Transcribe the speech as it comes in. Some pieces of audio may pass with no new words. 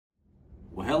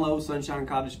Hello, Sunshine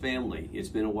Cottage family. It's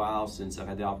been a while since I've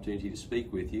had the opportunity to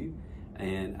speak with you,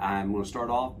 and I'm going to start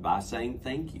off by saying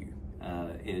thank you,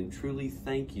 and truly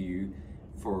thank you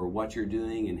for what you're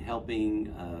doing in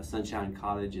helping Sunshine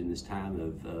Cottage in this time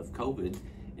of COVID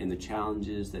and the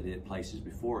challenges that it places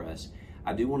before us.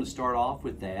 I do want to start off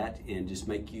with that and just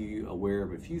make you aware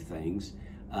of a few things.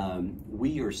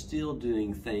 We are still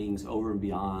doing things over and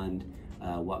beyond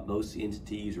what most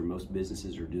entities or most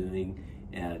businesses are doing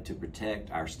to protect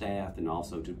our staff and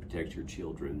also to protect your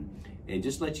children. And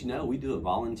just to let you know, we do a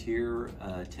volunteer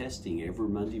testing every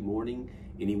Monday morning.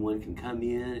 Anyone can come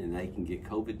in and they can get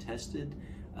COVID tested.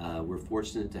 We're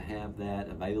fortunate to have that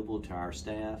available to our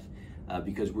staff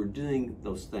because we're doing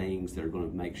those things that are going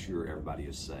to make sure everybody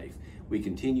is safe. We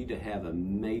continue to have a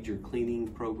major cleaning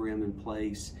program in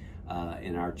place,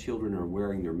 and our children are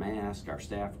wearing their mask, our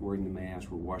staff are wearing the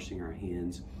mask, we're washing our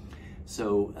hands.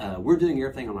 So we're doing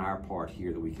everything on our part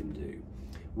here that we can do.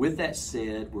 With that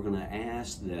said, we're going to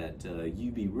ask that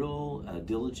you be real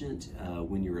diligent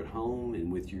when you're at home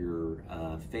and with your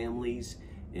families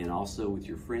and also with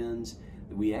your friends.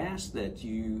 We ask that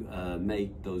you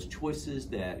make those choices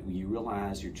that you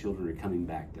realize your children are coming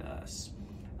back to us.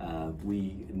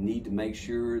 We need to make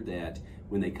sure that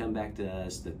when they come back to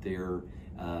us that they're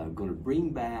going to bring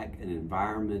back an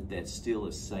environment that still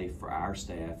is safe for our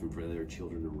staff and for their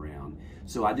children around.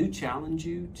 So I do challenge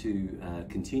you to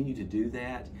continue to do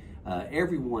that.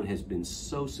 Everyone has been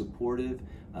so supportive.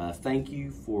 Thank you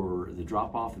for the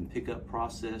drop-off and pickup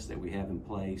process that we have in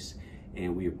place,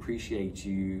 and we appreciate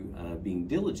you being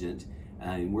diligent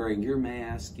in wearing your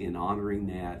mask and honoring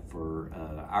that for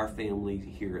our family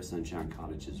here at Sunshine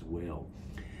Cottage as well.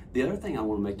 The other thing I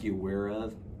want to make you aware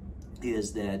of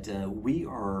is that we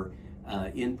are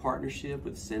in partnership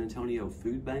with the San Antonio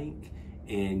Food Bank,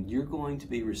 and you're going to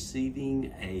be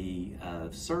receiving a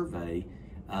survey,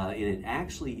 and it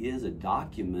actually is a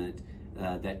document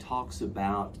that talks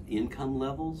about income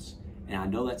levels. And I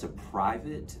know that's a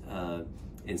private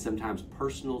and sometimes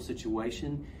personal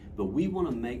situation, but we want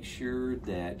to make sure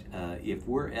that if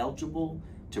we're eligible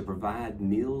to provide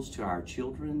meals to our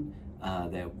children,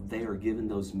 that they are given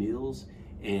those meals.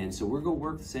 And so we're going to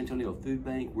work with the San Antonio Food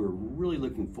Bank. We're really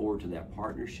looking forward to that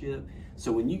partnership.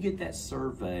 So when you get that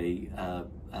survey,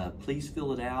 please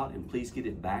fill it out and please get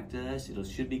it back to us. It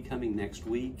should be coming next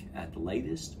week at the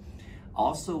latest.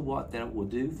 Also, what that will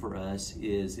do for us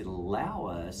is it'll allow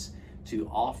us to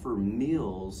offer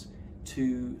meals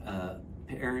to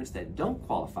parents that don't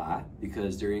qualify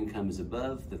because their income is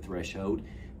above the threshold,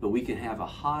 but we can have a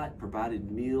hot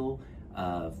provided meal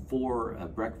for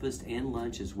breakfast and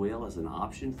lunch as well as an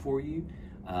option for you.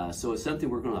 So it's something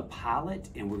we're going to pilot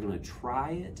and we're going to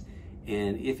try it.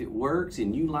 And if it works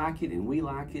and you like it and we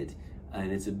like it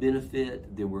and it's a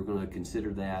benefit, then we're going to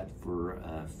consider that for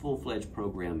a full-fledged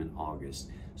program in August.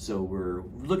 So we're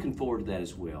looking forward to that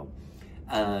as well.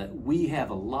 We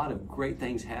have a lot of great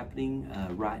things happening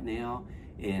right now,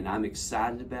 and I'm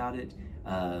excited about it.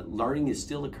 Learning is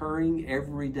still occurring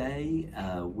every day.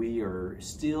 We are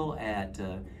still at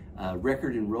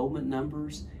record enrollment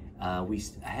numbers. We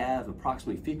have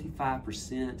approximately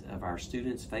 55% of our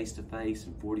students face-to-face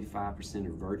and 45%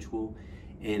 are virtual.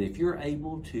 And if you're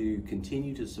able to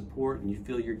continue to support and you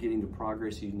feel you're getting the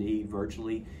progress you need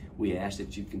virtually, we ask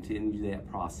that you continue that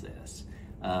process.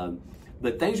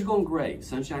 But things are going great.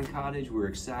 Sunshine Cottage, we're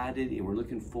excited and we're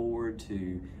looking forward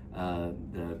to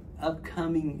the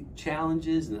upcoming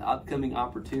challenges and the upcoming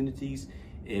opportunities,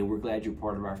 and we're glad you're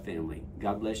part of our family.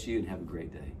 God bless you and have a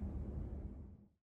great day.